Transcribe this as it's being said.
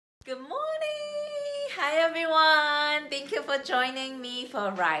Hi everyone! Thank you for joining me for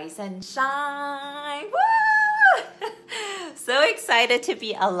Rise and Shine. Woo! So excited to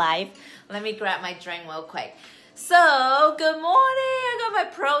be alive. Let me grab my drink real quick. So, good morning. I got my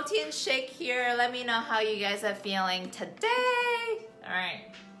protein shake here. Let me know how you guys are feeling today. All right.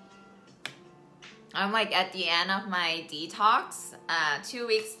 I'm like at the end of my detox, 2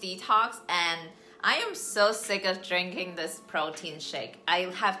 weeks detox, and I am so sick of drinking this protein shake. I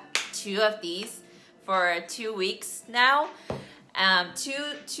have 2 of these for 2 weeks now.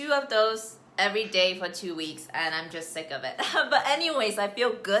 Two of those every day for 2 weeks, and I'm just sick of it. But anyways, I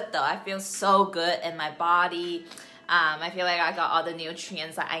feel good though. I feel so good in my body. I feel like I got all the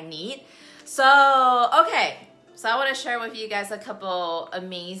nutrients that I need. So, okay. So I want to share with you guys a couple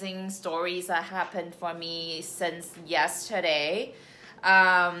amazing stories that happened for me since yesterday.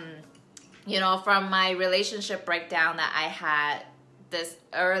 You know, from my relationship breakdown that I had this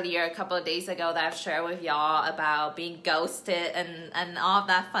earlier, a couple of days ago, that I've shared with y'all about being ghosted and all of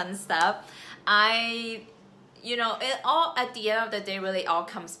that fun stuff. You know, it all, at the end of the day, really all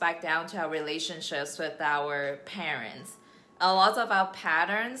comes back down to our relationships with our parents. A lot of our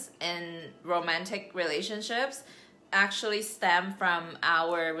patterns in romantic relationships actually stem from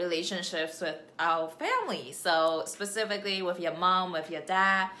our relationships with our family. So specifically with your mom, with your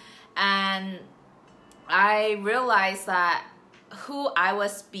dad. And I realized that who I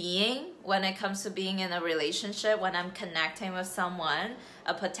was being when it comes to being in a relationship, when I'm connecting with someone,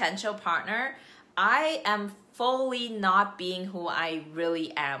 a potential partner, I am fully not being who I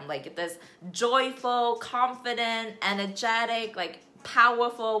really am. Like this joyful, confident, energetic, like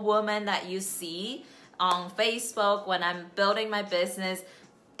powerful woman that you see on Facebook when I'm building my business.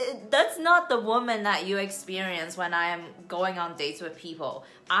 That's not the woman that you experience when I am going on dates with people.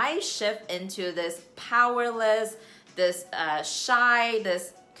 I shift into this powerless, this shy,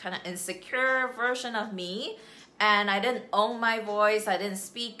 this kind of insecure version of me. And I didn't own my voice. I didn't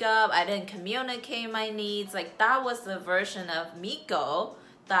speak up. I didn't communicate my needs. Like that was the version of Miko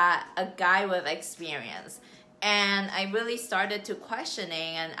that a guy would experience. And I really started to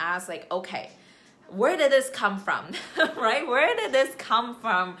questioning and ask like, okay, where did this come from, right? Where did this come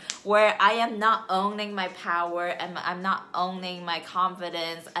from where I am not owning my power and I'm not owning my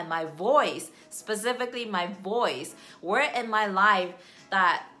confidence and my voice, specifically my voice? Where in my life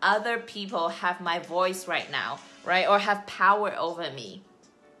that other people have my voice right now, right? Or have power over me?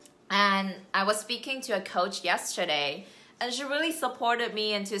 And I was speaking to a coach yesterday, and she really supported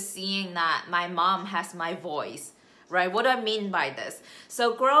me into seeing that my mom has my voice. Right? What do I mean by this?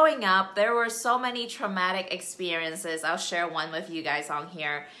 So growing up, there were so many traumatic experiences. I'll share one with you guys on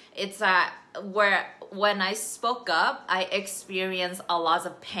here. It's where when I spoke up, I experienced a lot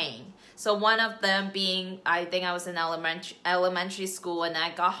of pain. So one of them being, I think I was in elementary school, and I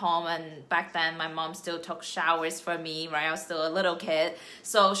got home, and back then my mom still took showers for me, right? I was still a little kid.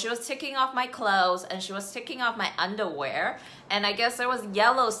 So she was taking off my clothes and she was taking off my underwear. And I guess there was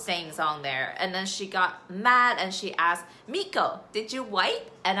yellow stains on there. And then she got mad and she asked, Miko, did you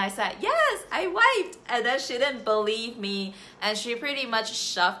wipe? And I said, yes, I wiped. And then she didn't believe me. And she pretty much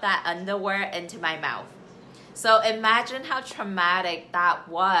shoved that underwear into my mouth. So imagine how traumatic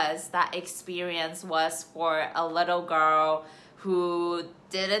that experience was for a little girl who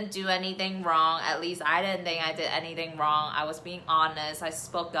didn't do anything wrong. At least I didn't think I did anything wrong. I was being honest. I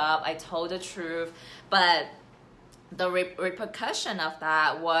spoke up. I told the truth. But the repercussion of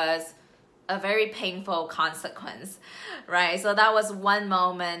that was a very painful consequence, right? So that was one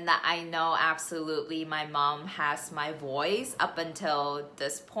moment that I know absolutely my mom has my voice up until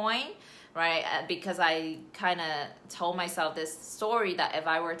this point, right? Because I kind of told myself this story that if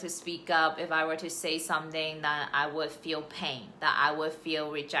I were to speak up, if I were to say something, that I would feel pain, that I would feel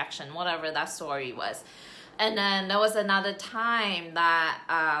rejection, whatever that story was. And then there was another time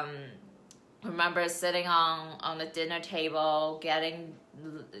that remember sitting on the dinner table,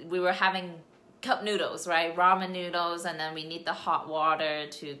 we were having cup noodles, right? Ramen noodles, and then we need the hot water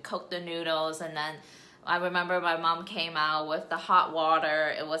to cook the noodles. And then I remember my mom came out with the hot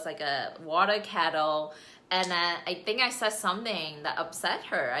water. It was like a water kettle. And then I think I said something that upset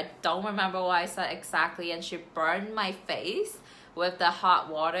her. I don't remember what I said exactly. And she burned my face with the hot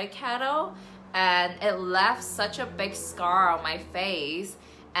water kettle. And it left such a big scar on my face.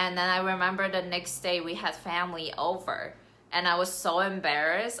 And then I remember the next day we had family over, and I was so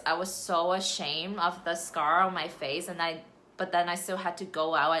embarrassed. I was so ashamed of the scar on my face, but then I still had to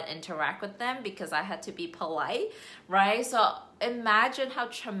go out and interact with them because I had to be polite, right? So imagine how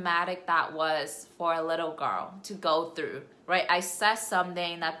traumatic that was for a little girl to go through, right? I said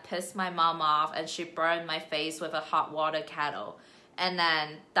something that pissed my mom off, and she burned my face with a hot water kettle. And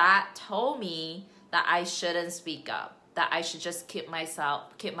then that told me that I shouldn't speak up, that I should just keep my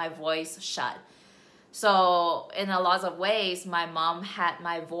voice shut. So in a lot of ways, my mom had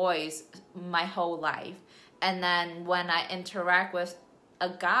my voice my whole life. And then when I interact with a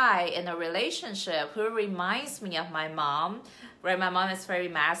guy in a relationship who reminds me of my mom, right? My mom is very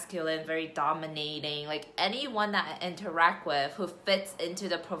masculine, very dominating. Like anyone that I interact with who fits into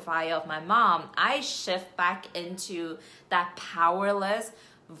the profile of my mom, I shift back into that powerless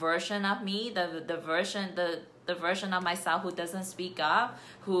version of me, the version of myself who doesn't speak up,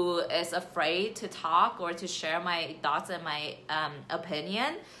 who is afraid to talk or to share my thoughts and my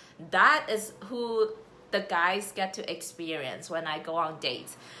opinion. That is who the guys get to experience when I go on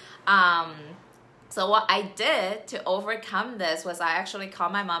dates. So what I did to overcome this was I actually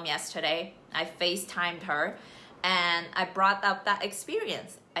called my mom yesterday. I FaceTimed her and I brought up that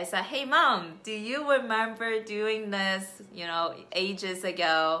experience. I said, hey mom, do you remember doing this, ages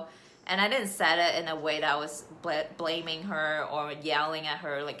ago? And I didn't say it in a way that I was blaming her or yelling at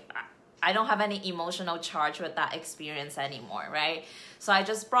her. Like, I don't have any emotional charge with that experience anymore, right? So I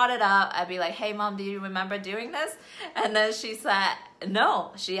just brought it up. I'd be like, hey mom, do you remember doing this? And then she said,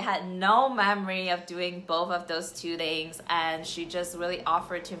 no, she had no memory of doing both of those two things. And she just really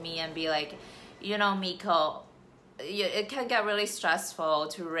offered to me and be like, Miko, it can get really stressful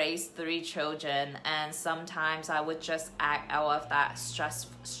to raise 3 children, and sometimes I would just act out of that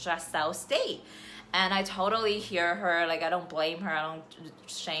stressed out state. And I totally hear her. Like, I don't blame her, I don't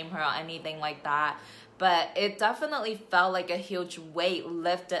shame her or anything like that, but it definitely felt like a huge weight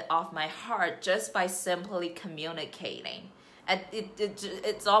lifted off my heart just by simply communicating. And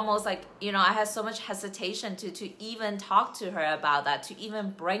it's almost like, I had so much hesitation to even talk to her about that, to even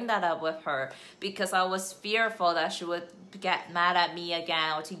bring that up with her, because I was fearful that she would get mad at me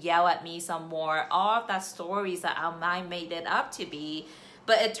again or to yell at me some more. All of that stories that I made it up to be.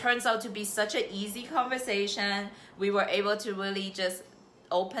 But it turns out to be such an easy conversation. We were able to really just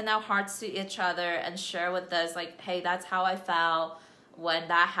open our hearts to each other and share with us, like, hey, that's how I felt when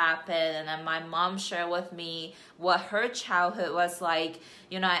that happened. And then my mom shared with me what her childhood was like.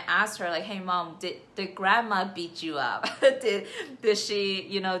 I asked her, like, hey mom, did grandma beat you up? did she,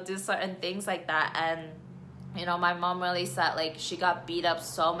 do certain things like that? And my mom really said, like, she got beat up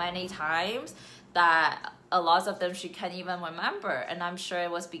so many times that a lot of them she can't even remember. And I'm sure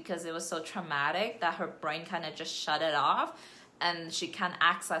it was because it was so traumatic that her brain kind of just shut it off and she can't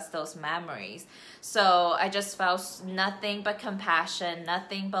access those memories. So I just felt nothing but compassion,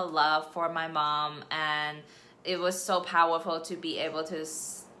 nothing but love for my mom. And it was so powerful to be able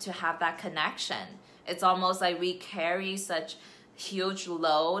to have that connection. It's almost like we carry such huge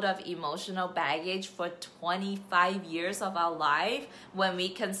load of emotional baggage for 25 years of our life when we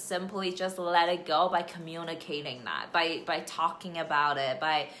can simply just let it go by communicating that, by talking about it,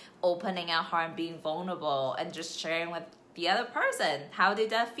 by opening our heart and being vulnerable and just sharing with the other person. How did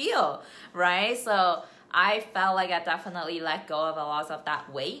that feel, right? So I felt like I definitely let go of a lot of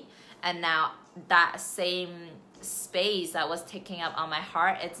that weight, and now that same space that was taking up on my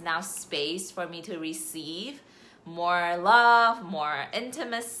heart, it's now space for me to receive more love, more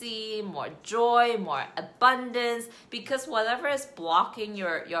intimacy, more joy, more abundance, because whatever is blocking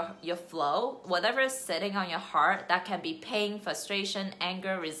your flow, whatever is sitting on your heart, that can be pain, frustration,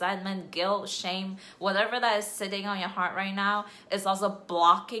 anger, resentment, guilt, shame, whatever that is sitting on your heart right now is also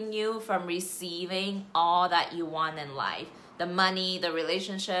blocking you from receiving all that you want in life. The money, the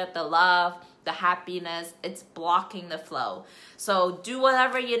relationship, the love, the happiness, it's blocking the flow. So do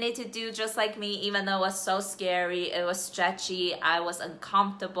whatever you need to do, just like me, even though it was so scary, it was stretchy, I was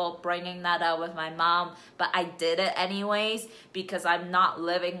uncomfortable bringing that up with my mom, but I did it anyways, because I'm not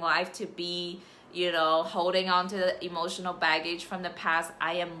living life to be, holding on to the emotional baggage from the past.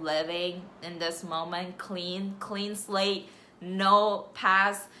 I am living in this moment, clean slate, no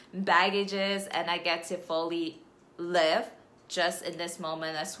past baggages, and I get to fully live just in this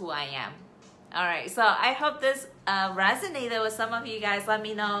moment as who I am. All right, so I hope this resonated with some of you guys. Let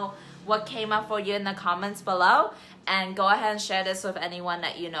me know what came up for you in the comments below, and go ahead and share this with anyone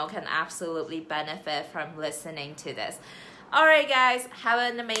that you know can absolutely benefit from listening to this. All right, guys, have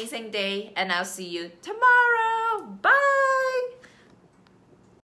an amazing day, and I'll see you tomorrow. Bye.